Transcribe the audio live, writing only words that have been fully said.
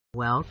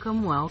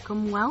Welcome,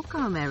 welcome,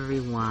 welcome,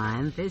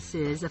 everyone. This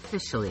is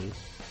officially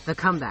the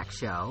comeback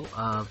show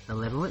of the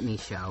Living With Me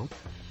show.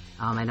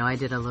 I know I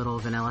did a little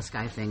Vanilla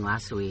Sky thing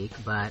last week,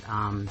 but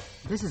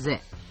this is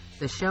it.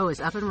 The show is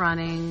up and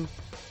running.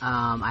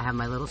 I have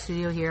my little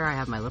studio here. I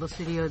have my little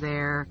studio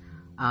there.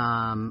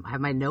 I have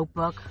my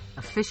notebook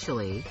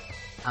officially.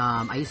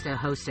 I used to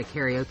host a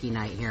karaoke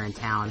night here in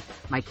town.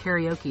 My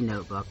karaoke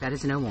notebook, that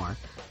is no more.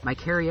 My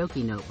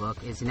karaoke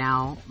notebook is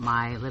now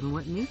my Living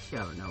With Me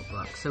show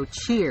notebook. So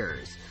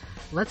cheers.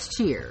 Let's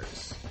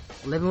cheers.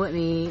 Living With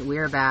Me,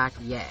 we're back.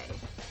 Yay.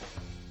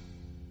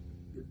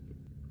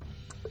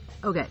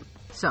 Okay,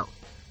 so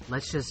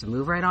let's just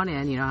move right on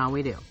in. You know how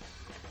we do.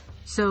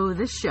 So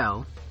this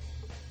show,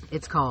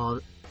 it's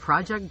called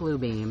Project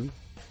Bluebeam,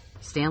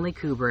 Stanley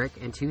Kubrick,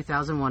 and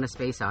 2001: A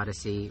Space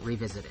Odyssey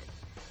Revisited.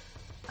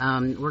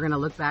 We're going to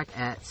look back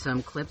at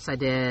some clips I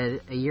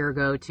did a year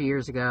ago, 2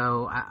 years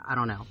ago. I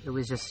don't know. It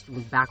was just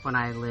back when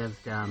I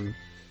lived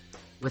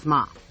with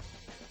Mom.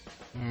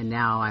 And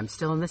now I'm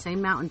still in the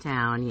same mountain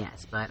town,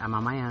 yes, but I'm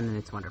on my own and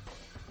it's wonderful.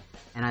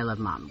 And I love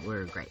Mom.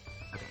 We're great.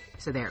 Okay,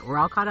 so there. We're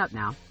all caught up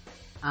now.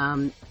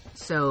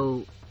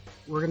 So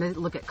we're going to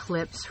look at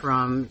clips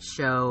from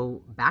show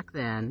back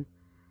then.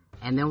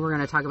 And then we're going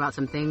to talk about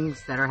some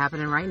things that are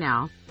happening right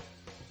now.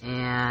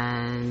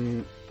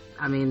 And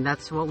I mean,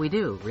 that's what we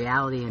do.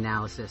 Reality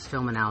analysis,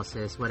 film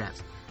analysis, what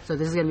else. So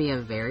this is going to be a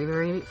very,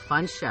 very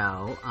fun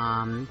show.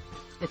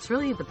 It's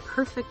really the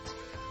perfect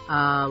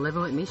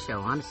Living With Me show,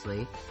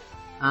 honestly.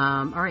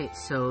 All right,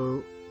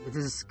 so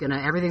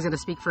everything's going to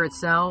speak for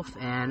itself.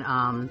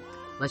 And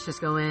let's just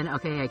go in.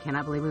 Okay, I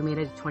cannot believe we made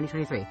it to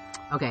 2023.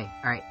 Okay,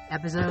 all right,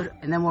 episode,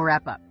 and then we'll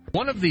wrap up.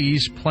 One of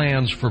these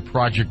plans for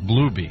Project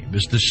Bluebeam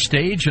is to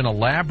stage an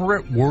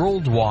elaborate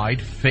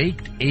worldwide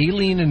faked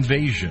alien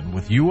invasion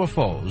with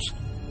UFOs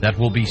that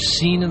will be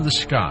seen in the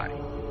sky.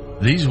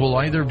 These will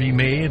either be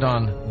made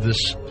on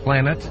this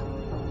planet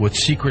with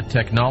secret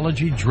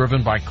technology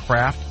driven by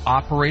craft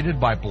operated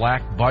by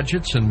black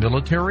budgets and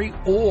military,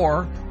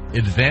 or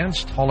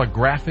advanced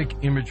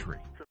holographic imagery.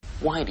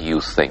 Why do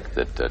you think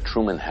that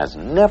Truman has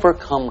never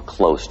come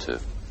close to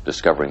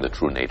discovering the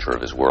true nature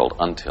of his world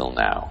until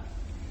now?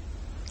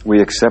 We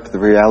accept the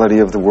reality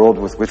of the world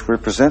with which we're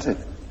presented.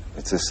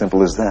 It's as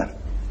simple as that.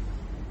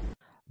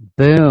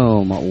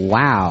 Boom.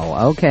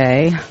 Wow.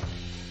 Okay.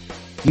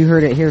 You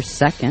heard it here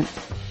second.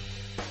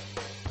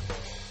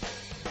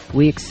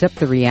 We accept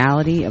the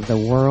reality of the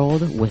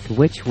world with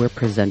which we're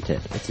presented.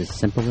 It's as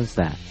simple as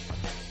that.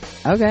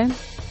 Okay.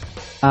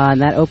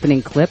 And that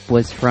opening clip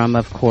was from,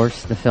 of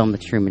course, the film The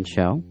Truman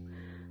Show.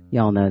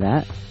 Y'all know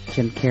that.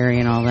 Jim Carrey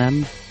and all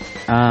them.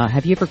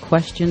 Have you ever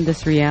questioned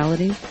this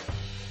reality?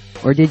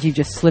 Or did you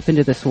just slip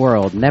into this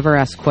world, never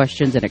asked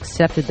questions, and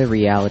accepted the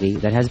reality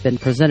that has been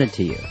presented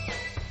to you?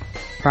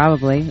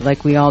 Probably,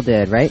 like we all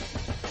did, right?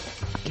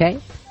 Okay.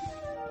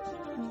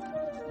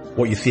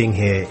 What you're seeing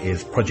here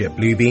is Project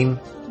Bluebeam,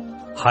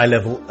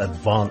 high-level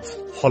advanced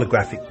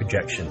holographic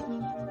projection.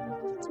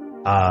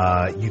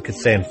 You could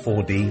say in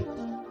 4D.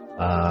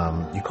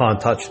 You can't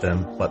touch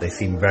them, but they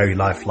seem very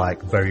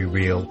lifelike, very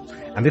real.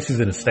 And this is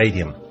in a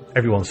stadium.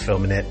 Everyone's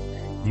filming it.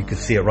 You can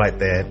see it right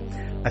there.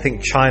 I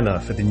think China,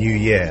 for the New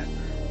Year,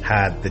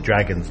 had the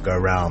dragons go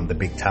around the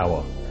big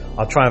tower.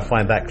 I'll try and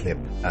find that clip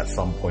at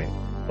some point.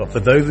 But for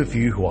those of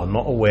you who are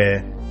not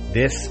aware,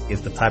 this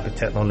is the type of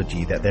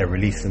technology that they're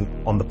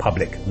releasing on the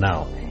public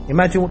now.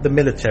 Imagine what the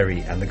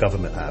military and the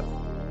government have.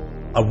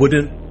 I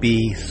wouldn't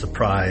be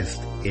surprised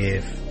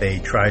if they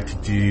tried to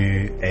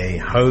do a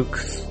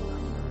hoax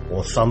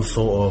or some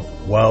sort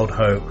of world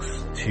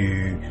hoax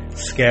to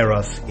scare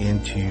us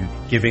into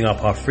giving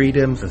up our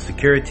freedoms and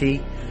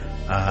security.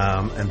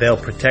 And they'll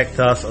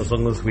protect us as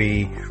long as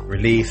we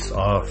release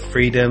our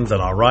freedoms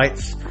and our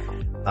rights.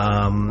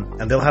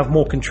 And they'll have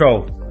more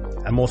control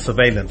and more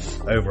surveillance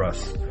over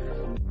us.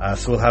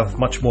 So we'll have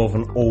much more of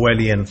an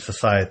Orwellian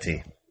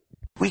society.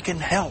 We can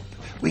help.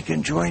 We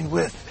can join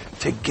with.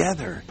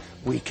 Together,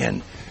 we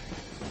can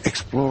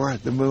explore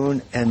the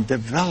moon and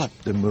develop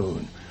the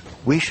moon.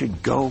 We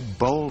should go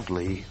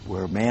boldly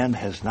where man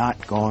has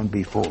not gone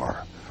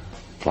before.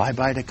 Fly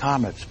by the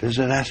comets,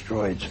 visit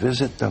asteroids,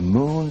 visit the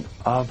moon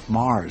of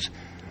Mars.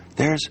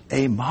 There's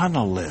a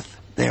monolith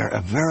there,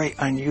 a very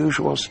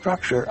unusual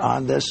structure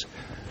on this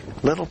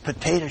little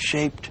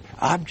potato-shaped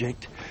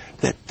object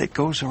that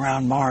goes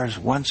around Mars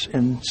once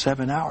in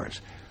 7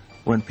 hours.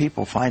 When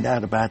people find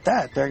out about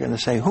that, they're going to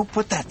say, who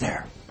put that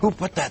there? Who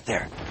put that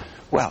there?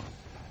 Well,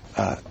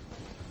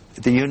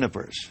 the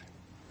universe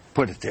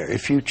put it there.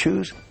 If you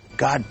choose,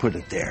 God put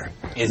it there.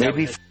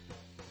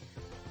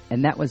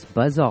 And that was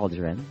Buzz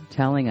Aldrin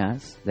telling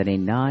us that a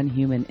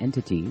non-human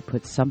entity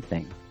put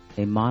something,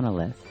 a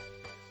monolith,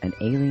 an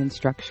alien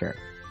structure,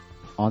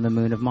 on the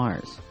moon of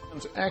Mars.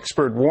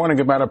 Expert warning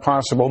about a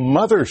possible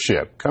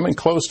mothership coming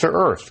close to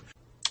Earth.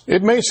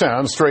 It may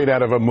sound straight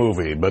out of a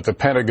movie, but the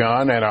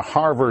Pentagon and a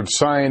Harvard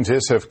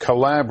scientist have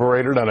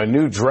collaborated on a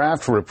new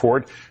draft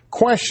report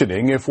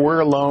questioning if we're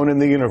alone in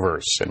the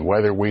universe and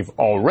whether we've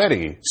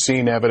already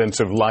seen evidence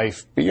of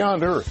life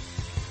beyond Earth.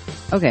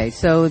 Okay,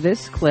 so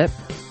this clip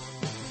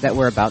that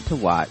we're about to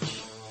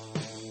watch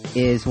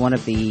is one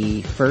of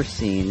the first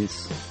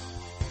scenes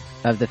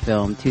of the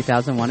film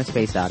 2001: A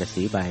Space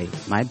Odyssey by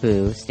my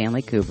boo,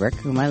 Stanley Kubrick,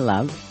 whom I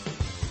love.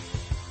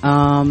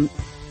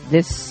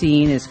 This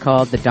scene is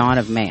called The Dawn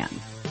of Man.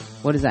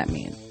 What does that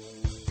mean?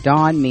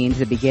 Dawn means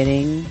the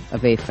beginning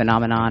of a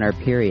phenomenon or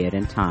period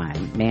in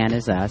time. Man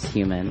is us,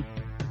 human.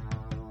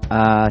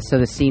 So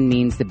the scene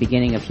means the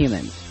beginning of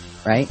humans,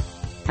 right?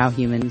 How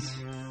humans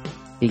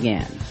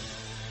began.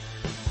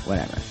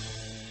 Whatever.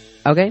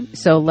 Okay,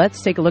 so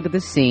let's take a look at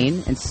this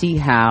scene and see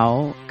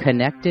how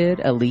connected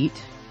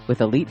elite with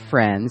elite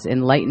friends,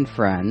 enlightened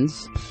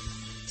friends,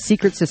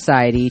 secret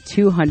society,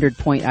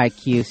 200-point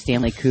IQ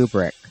Stanley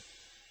Kubrick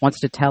wants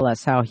to tell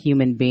us how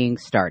human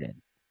beings started.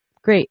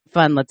 Great,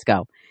 fun, let's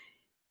go.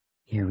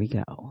 Here we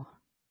go.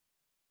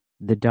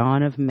 The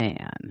Dawn of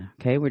Man.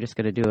 Okay, we're just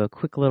going to do a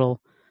quick little,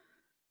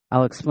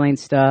 I'll explain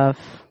stuff.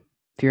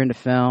 If you're into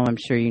film, I'm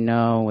sure you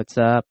know what's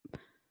up.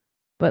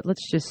 But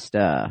let's just,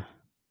 okay,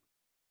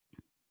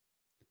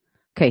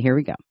 here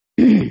we go.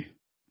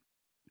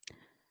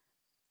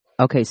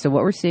 Okay, so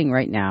what we're seeing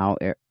right now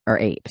are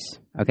apes,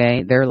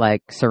 okay? They're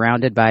like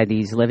surrounded by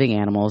these living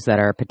animals that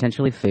are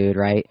potentially food,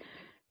 right?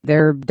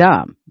 They're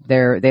dumb.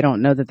 They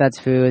don't know that that's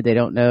food. They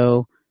don't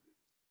know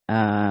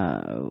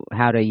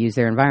how to use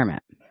their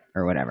environment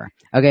or whatever.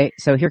 Okay,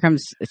 so here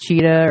comes a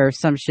cheetah or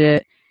some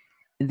shit.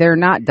 They're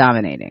not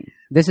dominating.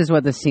 This is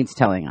what the scene's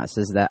telling us,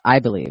 is that, I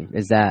believe,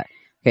 is that,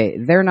 okay,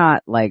 they're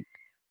not, like,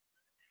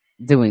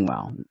 doing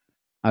well.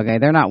 Okay,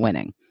 they're not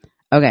winning.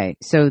 Okay,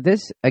 so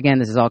this, again,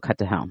 this is all cut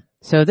to hell.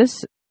 So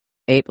this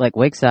ape, like,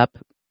 wakes up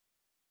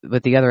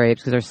with the other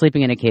apes because they're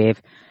sleeping in a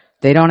cave.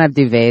 They don't have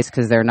duvets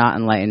because they're not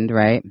enlightened,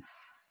 right?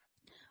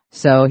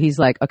 So he's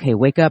like, okay,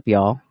 wake up,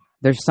 y'all.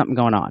 There's something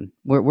going on.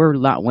 We're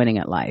not winning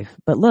at life.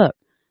 But look,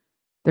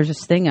 there's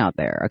this thing out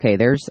there. Okay,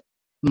 there's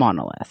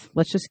monolith.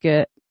 Let's just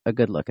get a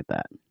good look at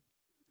that.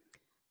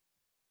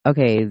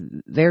 Okay,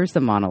 there's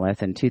the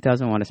monolith in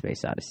 2001: A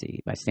Space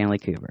Odyssey by Stanley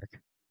Kubrick.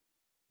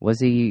 Was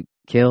he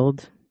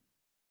killed?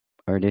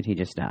 Or did he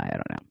just die? I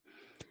don't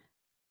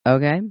know.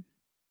 Okay.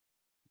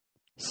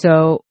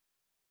 So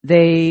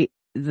the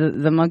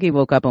monkey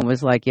woke up and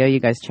was like, yo, you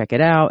guys check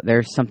it out.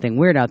 There's something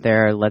weird out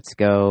there. Let's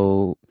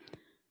go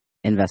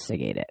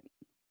investigate it.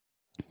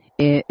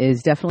 It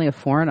is definitely a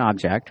foreign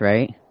object,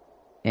 right?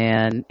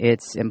 And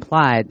it's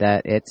implied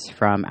that it's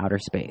from outer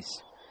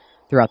space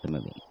throughout the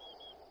movie.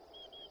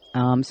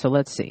 So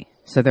let's see.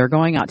 So they're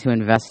going out to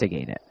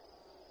investigate it.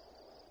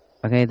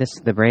 Okay,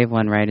 the brave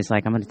one, right, is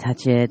like, I'm going to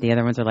touch it. The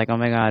other ones are like, oh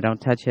my God,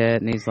 don't touch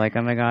it. And he's like,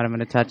 oh my God, I'm going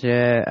to touch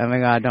it. Oh my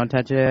God, don't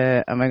touch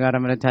it. Oh my God,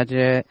 I'm going to touch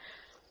it.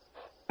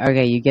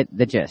 Okay, you get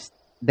the gist.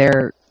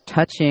 They're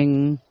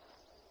touching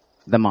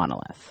the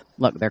monolith.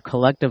 Look, they're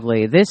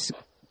collectively, this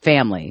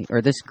family,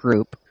 or this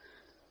group,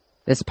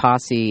 this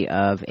posse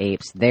of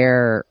apes,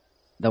 they're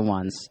the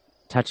ones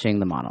touching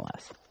the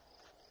monolith.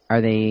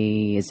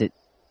 Is it,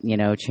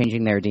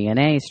 changing their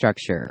DNA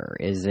structure?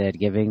 Is it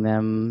giving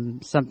them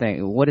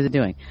something? What is it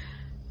doing?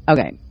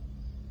 Okay.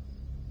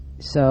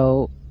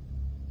 So,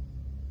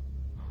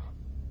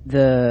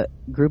 the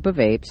group of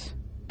apes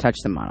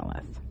touched the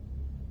monolith.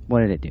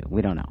 What did it do?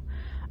 We don't know.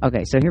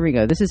 Okay, so here we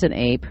go. This is an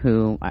ape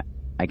who,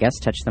 I guess,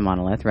 touched the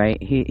monolith, right?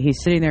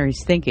 He's sitting there,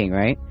 he's thinking,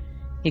 right?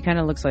 He kind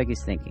of looks like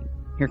he's thinking.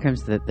 Here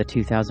comes the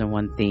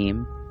 2001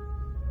 theme.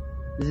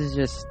 This is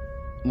just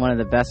one of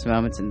the best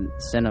moments in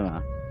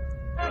cinema.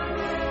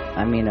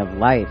 I mean, of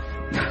life,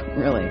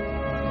 really.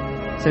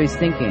 So he's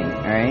thinking,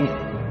 alright?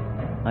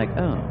 Like,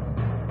 oh.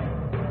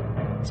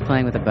 He's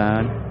playing with a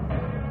bone.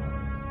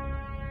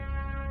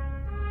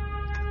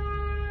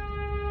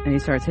 And he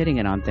starts hitting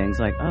it on things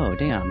like, oh,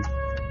 damn.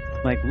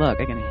 Like,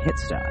 look, I can hit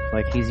stuff.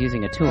 Like, he's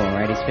using a tool,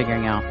 right? He's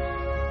figuring out.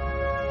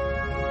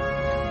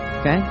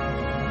 Okay?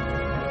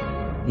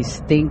 He's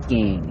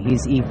thinking.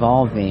 He's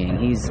evolving.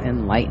 He's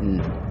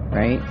enlightened,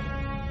 right?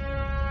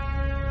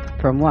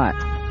 From what?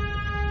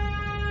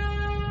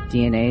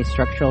 DNA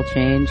structural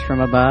change from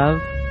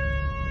above?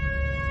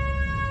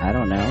 I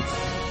don't know.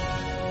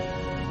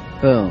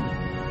 Boom.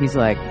 He's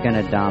like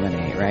gonna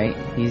dominate, right?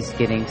 He's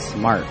getting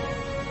smart.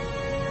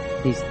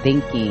 He's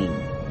thinking.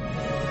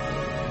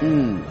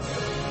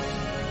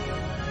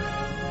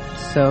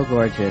 So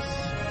gorgeous.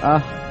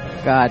 Oh,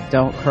 God,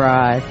 don't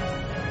cry.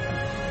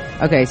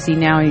 Okay, see,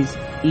 now he's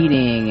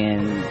eating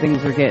and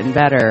things are getting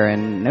better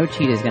and no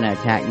cheetah's gonna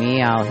attack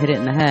me. I'll hit it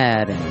in the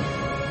head and...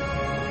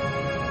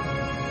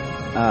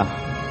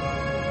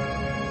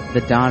 the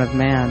dawn of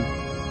man.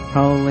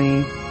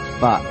 Holy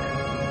fuck.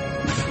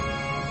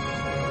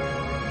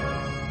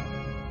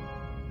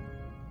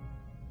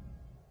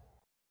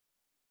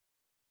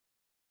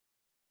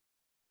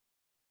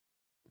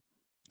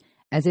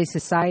 As a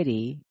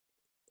society,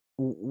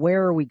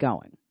 where are we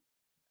going?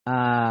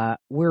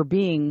 We're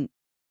being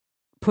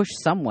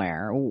pushed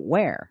somewhere.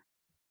 Where?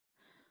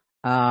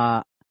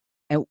 And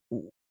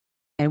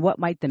what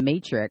might the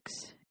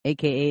Matrix,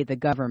 aka the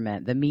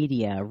government, the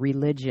media,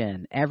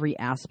 religion, every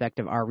aspect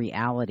of our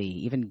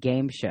reality, even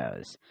game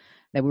shows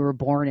that we were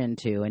born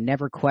into and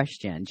never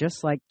questioned,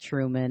 just like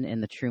Truman in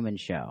the Truman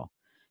Show.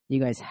 You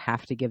guys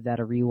have to give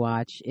that a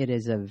rewatch. It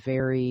is a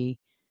very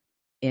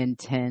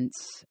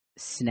intense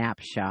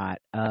snapshot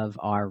of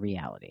our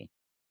reality,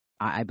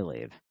 I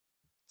believe.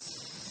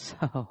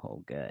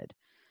 So good.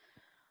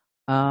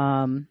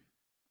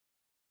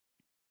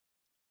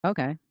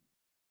 Okay.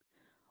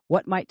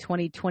 What might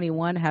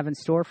 2021 have in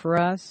store for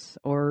us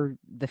or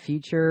the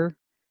future?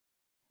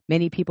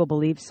 Many people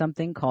believe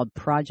something called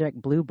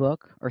Project Blue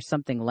Book or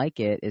something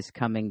like it is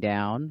coming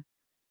down.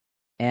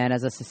 And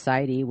as a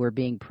society, we're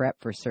being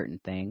prepped for certain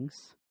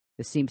things.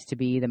 This seems to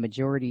be the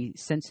majority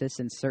census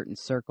in certain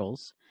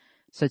circles.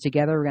 So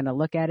together we're going to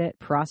look at it,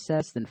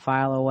 process, then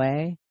file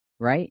away,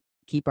 right?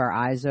 Keep our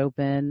eyes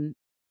open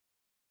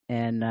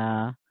and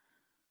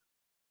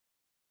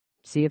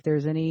see if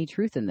there's any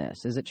truth in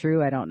this. Is it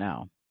true? I don't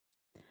know.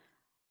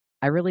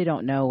 I really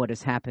don't know what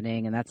is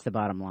happening, and that's the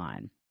bottom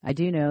line. I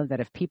do know that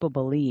if people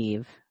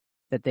believe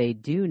that they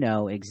do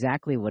know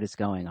exactly what is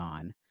going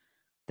on,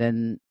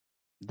 then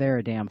they're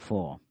a damn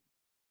fool.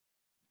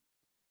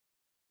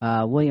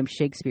 William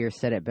Shakespeare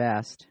said it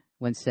best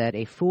when said,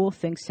 "A fool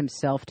thinks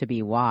himself to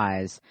be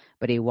wise,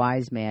 but a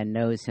wise man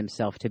knows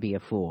himself to be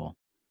a fool."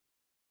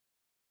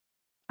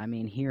 I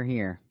mean,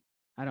 here.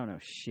 I don't know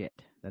shit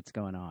that's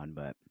going on,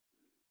 but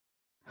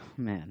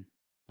man,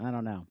 I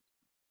don't know.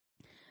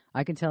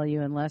 I can tell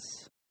you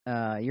unless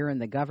you're in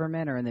the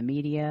government or in the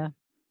media,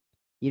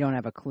 you don't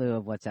have a clue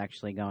of what's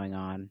actually going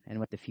on and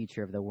what the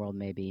future of the world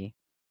may be.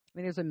 I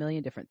mean, there's a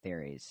million different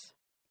theories.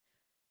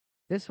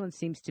 This one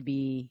seems to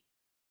be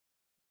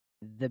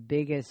the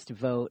biggest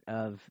vote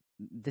of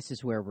this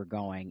is where we're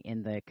going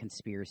in the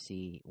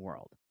conspiracy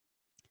world.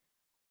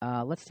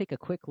 Let's take a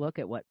quick look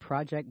at what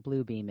Project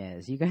Bluebeam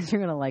is. You guys are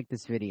going to like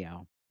this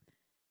video.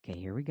 Okay,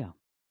 here we go.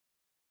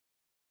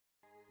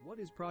 What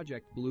is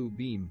Project Blue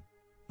Beam?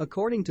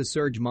 According to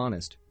Serge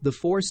Monast, the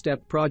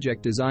four-step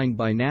project designed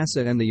by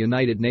NASA and the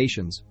United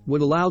Nations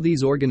would allow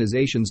these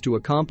organizations to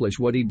accomplish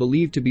what he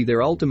believed to be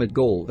their ultimate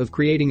goal of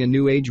creating a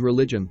new age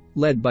religion,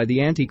 led by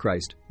the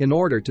Antichrist, in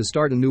order to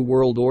start a new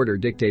world order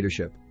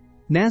dictatorship.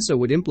 NASA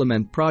would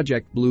implement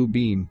Project Blue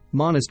Beam,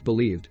 Monast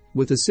believed,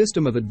 with a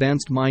system of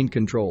advanced mind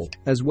control,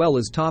 as well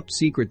as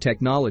top-secret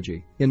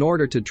technology, in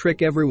order to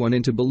trick everyone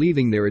into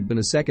believing there had been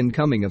a second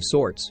coming of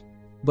sorts.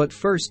 But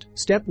first,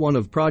 step 1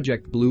 of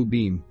Project Blue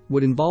Beam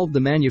would involve the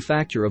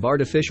manufacture of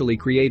artificially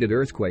created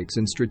earthquakes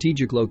in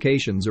strategic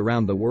locations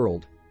around the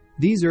world.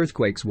 These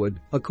earthquakes would,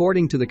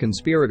 according to the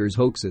conspirators'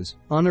 hoaxes,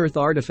 unearth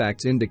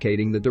artifacts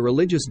indicating that the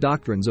religious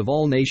doctrines of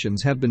all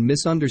nations have been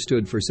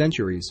misunderstood for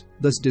centuries,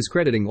 thus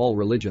discrediting all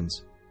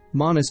religions.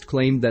 Monast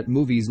claimed that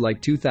movies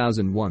like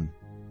 2001.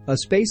 A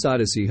Space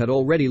Odyssey had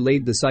already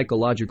laid the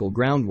psychological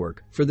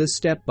groundwork for this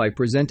step by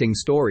presenting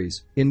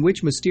stories in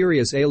which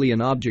mysterious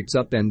alien objects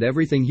upend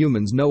everything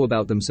humans know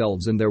about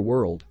themselves and their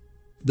world.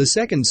 The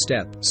second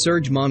step,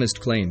 Serge Monast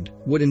claimed,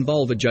 would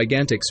involve a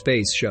gigantic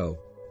space show.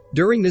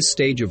 During this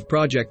stage of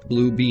Project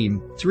Blue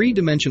Beam,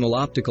 three-dimensional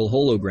optical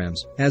holograms,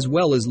 as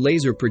well as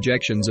laser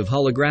projections of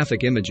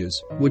holographic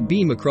images, would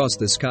beam across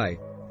the sky.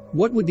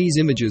 What would these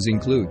images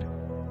include?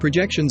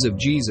 Projections of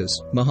Jesus,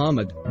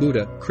 Muhammad,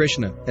 Buddha,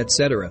 Krishna,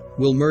 etc.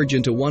 will merge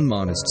into one,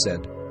 Monast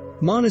said.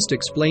 Monast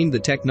explained the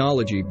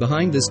technology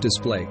behind this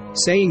display,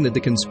 saying that the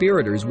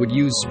conspirators would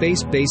use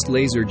space-based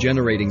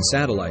laser-generating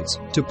satellites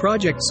to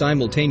project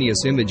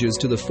simultaneous images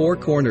to the four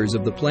corners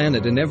of the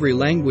planet in every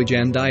language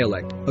and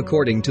dialect,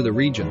 according to the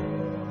region.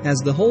 As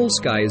the whole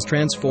sky is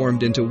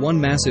transformed into one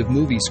massive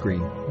movie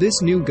screen,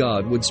 this new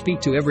god would speak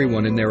to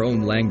everyone in their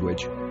own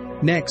language.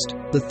 Next,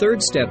 the third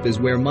step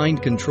is where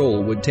mind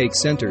control would take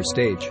center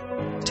stage.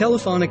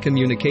 Telephonic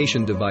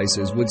communication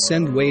devices would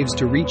send waves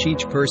to reach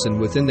each person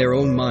within their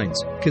own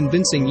minds,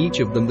 convincing each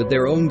of them that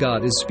their own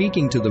God is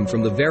speaking to them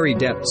from the very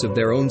depths of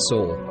their own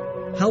soul.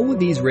 How would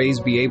these rays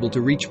be able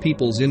to reach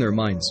people's inner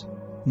minds?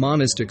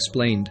 Monast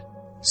explained.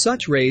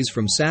 Such rays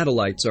from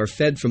satellites are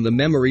fed from the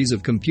memories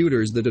of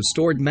computers that have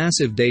stored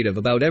massive data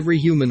about every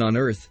human on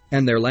Earth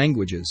and their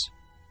languages.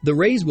 The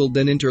rays will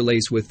then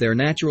interlace with their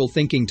natural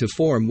thinking to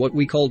form what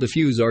we call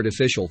diffuse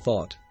artificial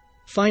thought.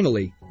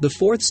 Finally, the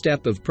fourth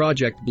step of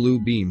Project Blue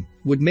Beam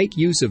would make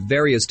use of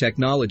various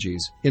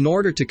technologies in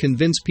order to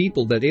convince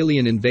people that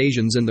alien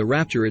invasions and the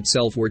rapture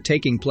itself were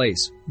taking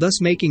place,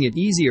 thus making it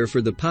easier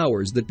for the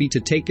powers that be to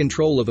take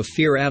control of a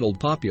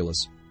fear-addled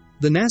populace.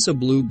 The NASA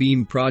Blue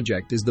Beam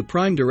project is the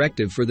prime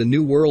directive for the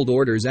New World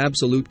Order's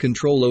absolute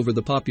control over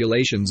the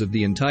populations of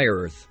the entire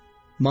Earth.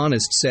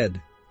 Monast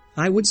said,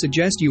 I would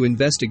suggest you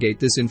investigate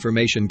this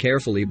information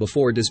carefully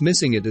before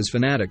dismissing it as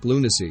fanatic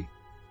lunacy.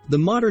 The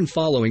modern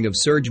following of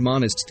Serge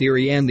Monast's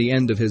theory and the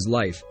end of his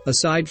life,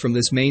 aside from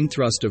this main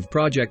thrust of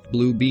Project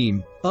Blue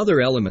Beam, other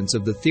elements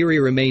of the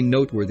theory remain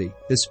noteworthy,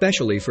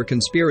 especially for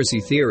conspiracy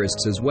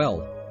theorists as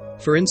well.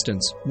 For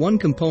instance, one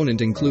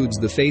component includes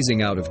the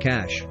phasing out of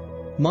cash.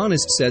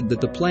 Monast said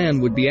that the plan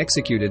would be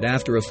executed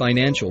after a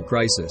financial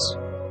crisis.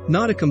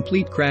 Not a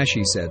complete crash,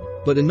 he said,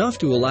 but enough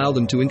to allow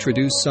them to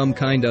introduce some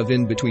kind of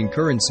in-between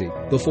currency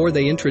before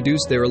they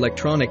introduce their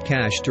electronic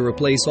cash to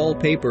replace all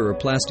paper or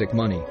plastic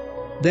money.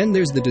 Then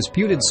there's the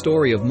disputed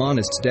story of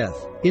Monist's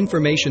death.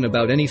 Information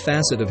about any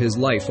facet of his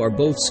life are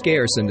both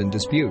scarce and in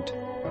dispute.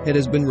 It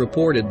has been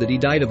reported that he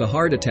died of a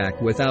heart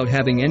attack without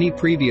having any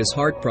previous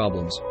heart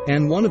problems,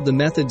 and one of the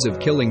methods of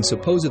killing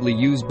supposedly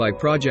used by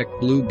Project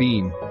Blue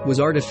Beam was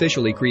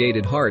artificially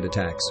created heart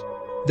attacks.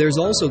 There's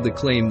also the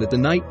claim that the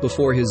night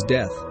before his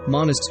death,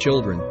 Monist's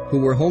children, who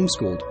were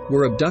homeschooled,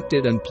 were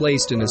abducted and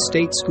placed in a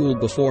state school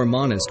before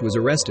Monist was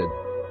arrested.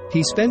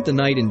 He spent the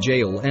night in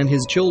jail and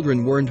his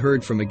children weren't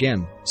heard from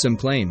again, some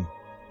claim.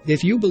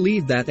 If you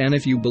believe that, and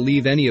if you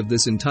believe any of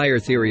this entire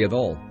theory at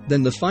all,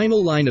 then the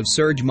final line of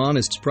Serge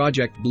Monist's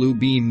Project Blue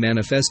Beam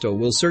manifesto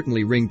will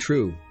certainly ring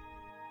true.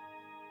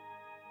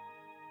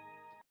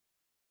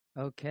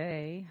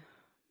 Okay.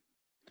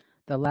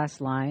 The last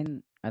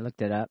line, I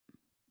looked it up,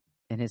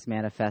 in his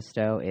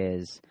manifesto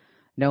is,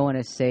 "No one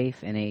is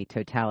safe in a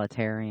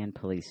totalitarian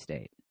police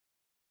state."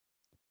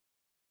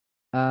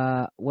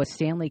 Was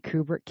Stanley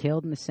Kubrick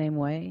killed in the same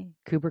way?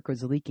 Kubrick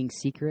was leaking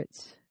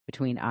secrets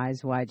between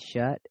Eyes Wide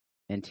Shut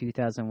and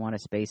 2001: A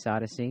Space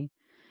Odyssey,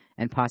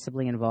 and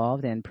possibly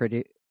involved in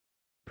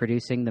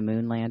producing the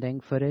moon landing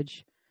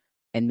footage,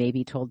 and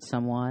maybe told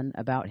someone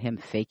about him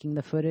faking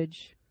the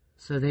footage.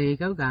 So there you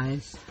go,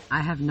 guys.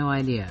 I have no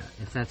idea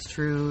if that's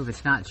true, if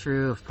it's not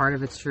true, if part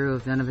of it's true,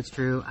 if none of it's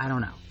true. I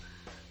don't know.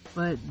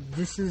 But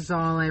this is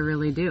all I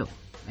really do.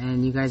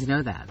 And you guys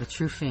know that. The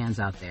true fans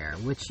out there,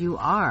 which you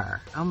are.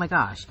 Oh my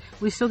gosh.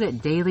 We still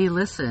get daily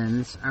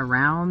listens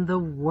around the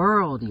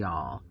world,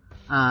 y'all.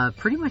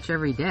 Pretty much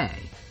every day.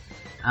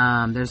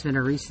 There's been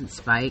a recent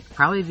spike,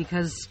 probably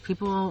because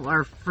people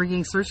are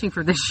freaking searching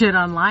for this shit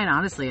online,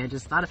 honestly. I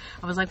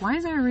was like, why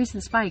is there a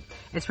recent spike?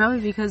 It's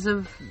probably because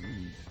of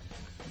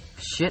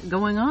shit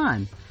going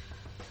on.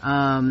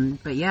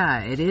 But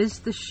yeah, it is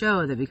the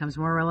show that becomes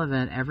more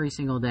relevant every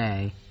single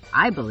day,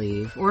 I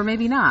believe, or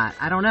maybe not.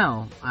 I don't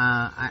know.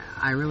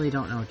 I really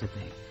don't know what to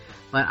think.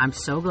 But I'm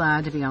so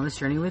glad to be on this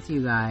journey with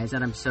you guys,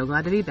 and I'm so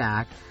glad to be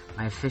back.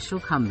 My official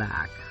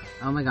comeback.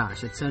 Oh my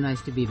gosh, it's so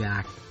nice to be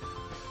back.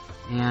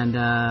 And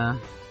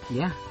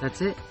yeah,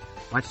 that's it.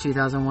 Watch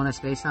 2001: A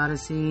Space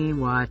Odyssey.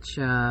 Watch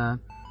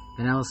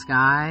Vanilla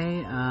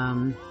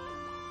Sky.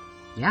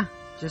 Yeah,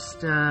 just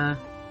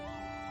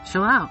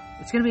chill out.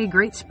 It's going to be a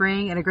great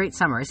spring and a great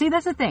summer. See,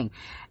 that's the thing.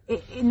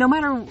 No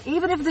matter,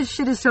 even if this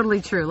shit is totally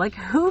true, like,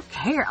 who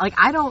cares? Like,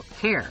 I don't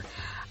care.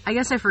 I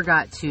guess I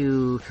forgot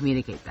to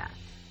communicate that.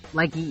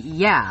 Like,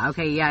 yeah,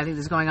 okay, yeah, I think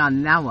this is going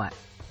on. Now what?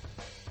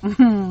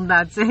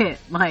 That's it.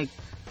 Like,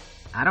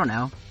 I don't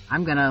know.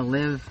 I'm going to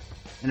live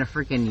in a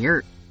freaking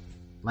yurt,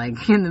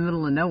 like, in the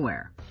middle of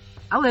nowhere.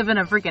 I live in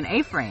a freaking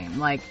A-frame,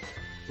 like,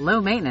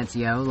 low maintenance,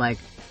 yo. Like,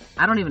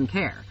 I don't even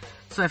care.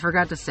 So I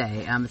forgot to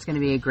say, it's going to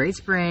be a great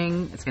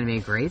spring. It's going to be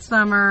a great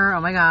summer.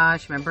 Oh my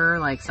gosh. Remember,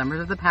 like,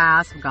 summers of the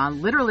past have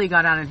literally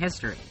gone down in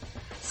history.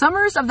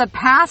 Summers of the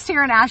past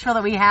here in Asheville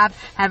that we have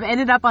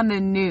ended up on the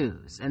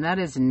news. And that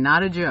is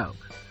not a joke.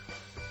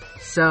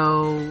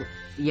 So,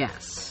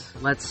 yes.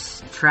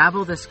 Let's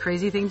travel this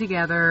crazy thing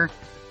together.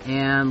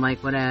 And,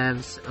 like,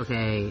 whatevs.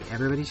 Okay,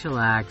 everybody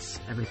chillax.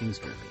 Everything's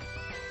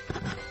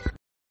groovy.